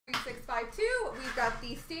5-2. We've got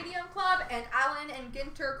the Stadium Club and Allen and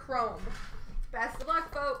Ginter Chrome. Best of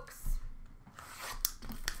luck, folks.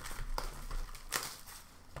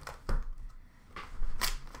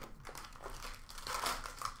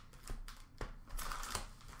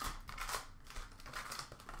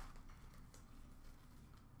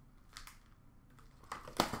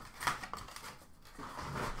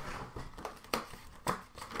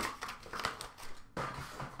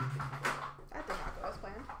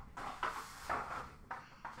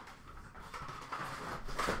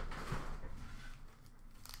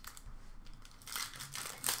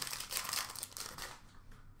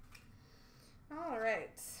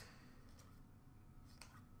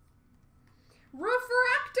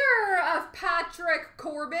 Refractor of Patrick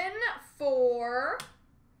Corbin for,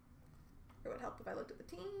 it would help if I looked at the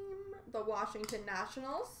team, the Washington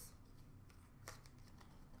Nationals.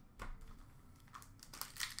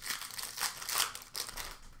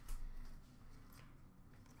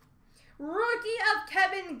 Rookie of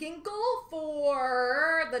Kevin Ginkel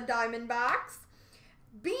for the Diamondbacks.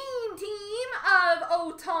 Bean team of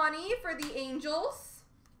Ohtani for the Angels.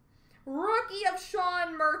 Rookie of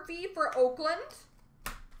Sean Murphy for Oakland.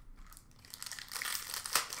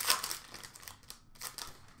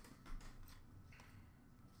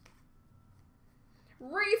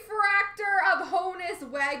 Refractor of Honus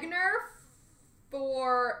Wagner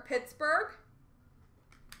for Pittsburgh.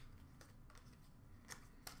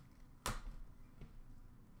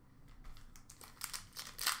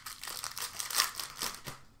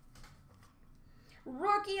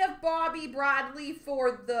 Rookie of Bobby Bradley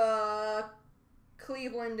for the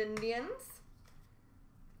Cleveland Indians.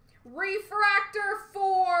 Refractor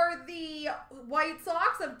for the White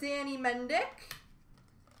Sox of Danny Mendick.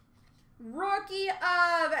 Rookie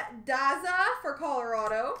of Daza for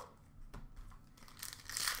Colorado.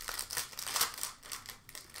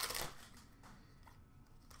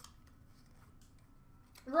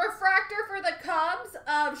 Refractor for the Cubs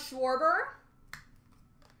of Schwarber.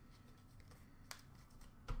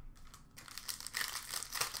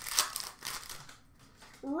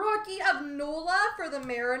 Rookie of Nola for the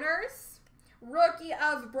Mariners. Rookie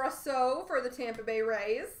of Brosseau for the Tampa Bay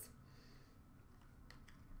Rays.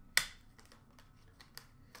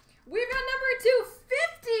 We've got number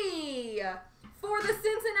 250 for the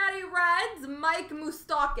Cincinnati Reds, Mike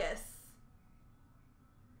Moustakas.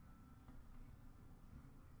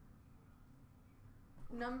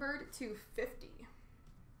 Numbered 250.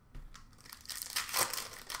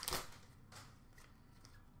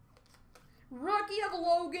 Rookie of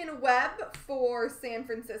Logan Webb for San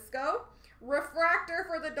Francisco. Refractor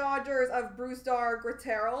for the Dodgers of Brusdar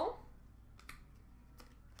Graterol.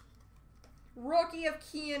 Rookie of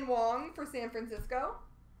Kian Wong for San Francisco.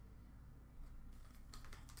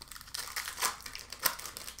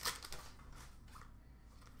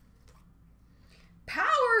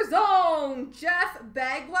 Power Zone, Jeff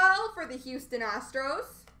Bagwell for the Houston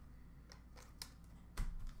Astros.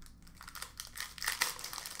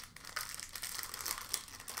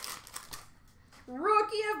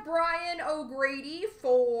 Rookie of Brian O'Grady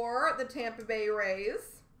for the Tampa Bay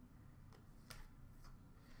Rays.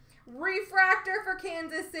 Refractor for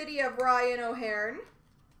Kansas City of Ryan O'Hearn.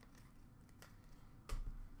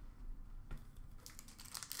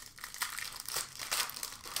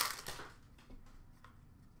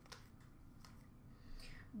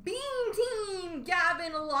 Bean team,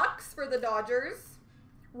 Gavin Lux for the Dodgers.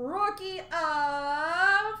 Rookie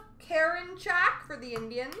of Karen Chak for the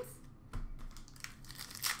Indians.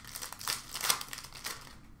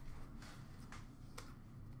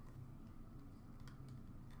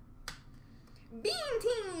 Bean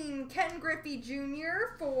team, Ken Griffey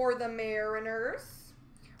Jr. for the Mariners.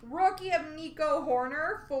 Rookie of Nico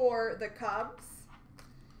Horner for the Cubs.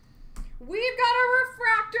 We've got a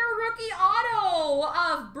refractor rookie auto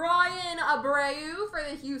of Brian Abreu for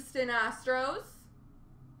the Houston Astros.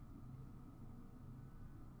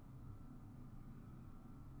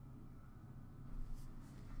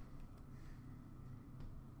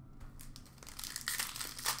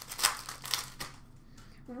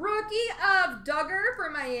 Rookie of Duggar for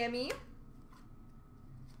Miami.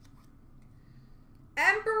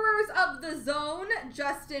 Emperors of the Zone,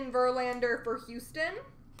 Justin Verlander for Houston.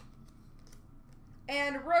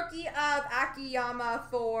 And rookie of Akiyama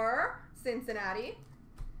for Cincinnati.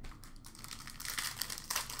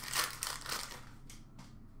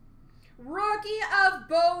 Rookie of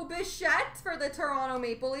Bo Bichette for the Toronto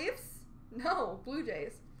Maple Leafs. No, Blue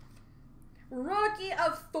Jays. Rookie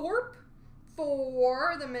of Thorpe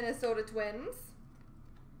for the Minnesota Twins.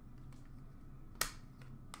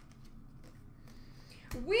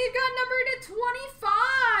 We've got number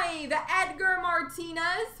 /25,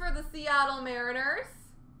 Martinez for the Seattle Mariners.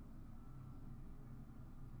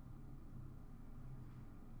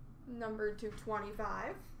 Number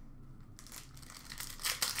 225.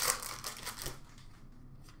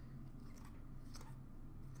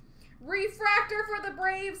 Refractor for the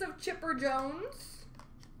Braves of Chipper Jones.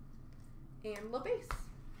 And LaBase.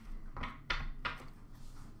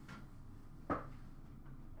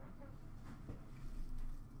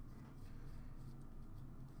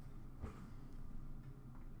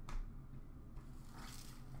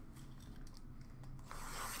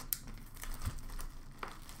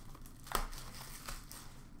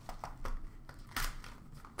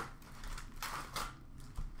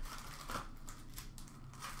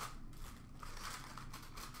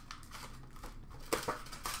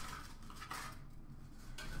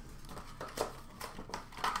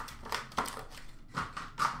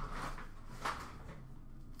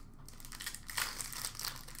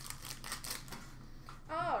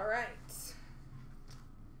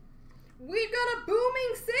 We've got a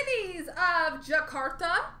Booming Cities of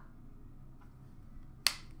Jakarta.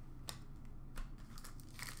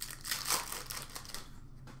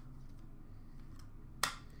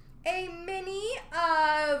 A mini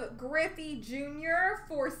of Griffey Jr.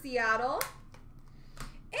 for Seattle.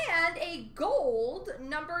 And a gold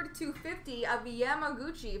numbered 250 of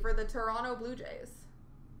Yamaguchi for the Toronto Blue Jays.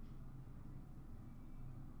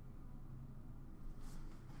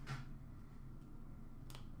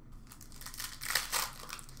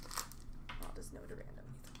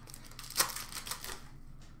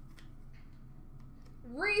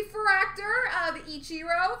 Refractor of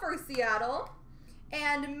Ichiro for Seattle.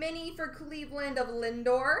 And mini for Cleveland of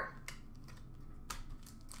Lindor.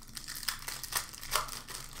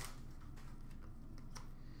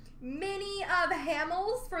 Mini of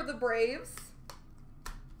Hamels for the Braves.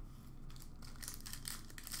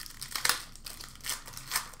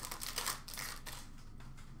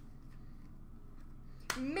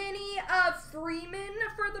 Mini of Freeman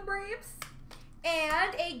for the Braves.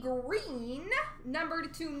 And a green,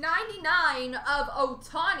 numbered 299 of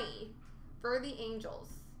Ohtani for the Angels.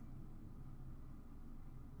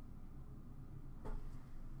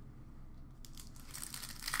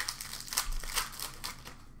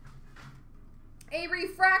 A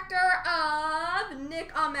refractor of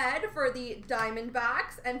Nick Ahmed for the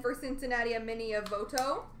Diamondbacks, and for Cincinnati, a mini of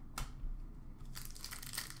Voto.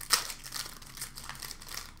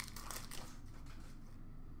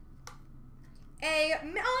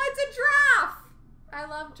 Oh, it's a draft! I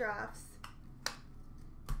love drafts.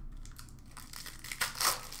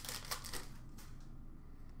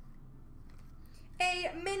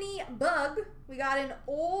 A mini bug. We got an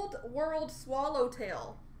Old World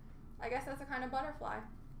Swallowtail. I guess that's a kind of butterfly.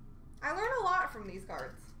 I learn a lot from these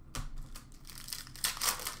cards.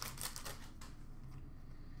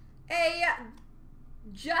 A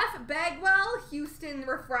Jeff Bagwell Houston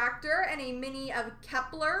refractor and a mini of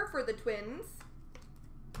Kepler for the Twins.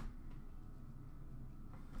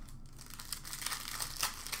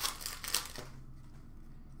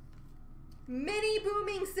 Mini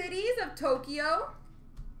Booming Cities of Tokyo.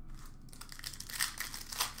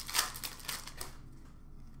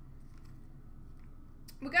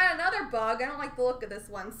 We got another bug. I don't like the look of this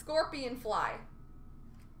one. Scorpion Fly.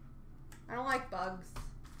 I don't like bugs.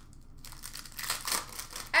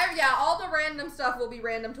 Yeah, all the random stuff will be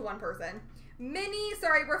random to one person.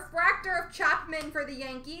 Refractor of Chapman for the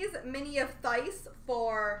Yankees. Mini of Theis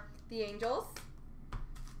for the Angels.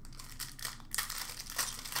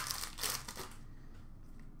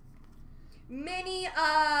 Mini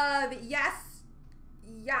of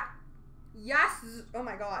oh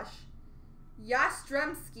my gosh.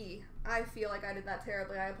 Yastrzemski. I feel like I did that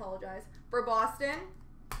terribly. I apologize. For Boston.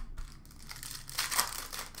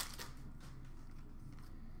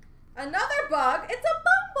 Another bug. It's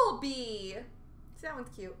a bumblebee. See, that one's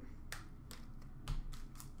cute.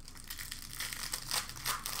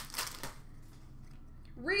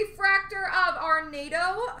 Refractor of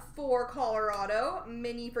Arnado for Colorado.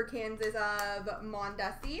 Mini for Kansas of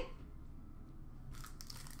Mondesi.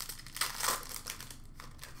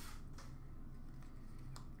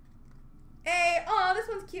 Oh, this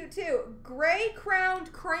one's cute too.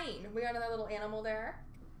 Gray-crowned crane. We got another little animal there.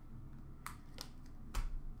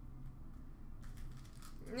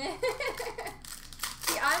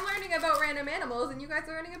 See, I'm learning about random animals and you guys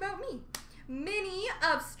are learning about me. Mini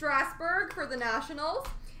of Strasburg for the Nationals.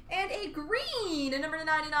 And a green, number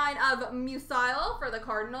 99 of Musial for the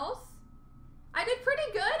Cardinals. I did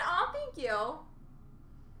pretty good. Oh, thank you.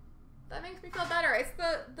 That makes me feel better. It's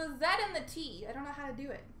the Z and the T. I don't know how to do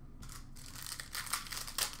it.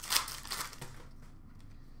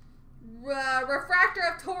 Refractor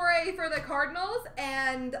of Torre for the Cardinals,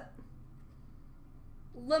 and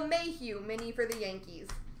LeMahieu mini for the Yankees.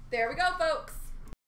 There we go, folks.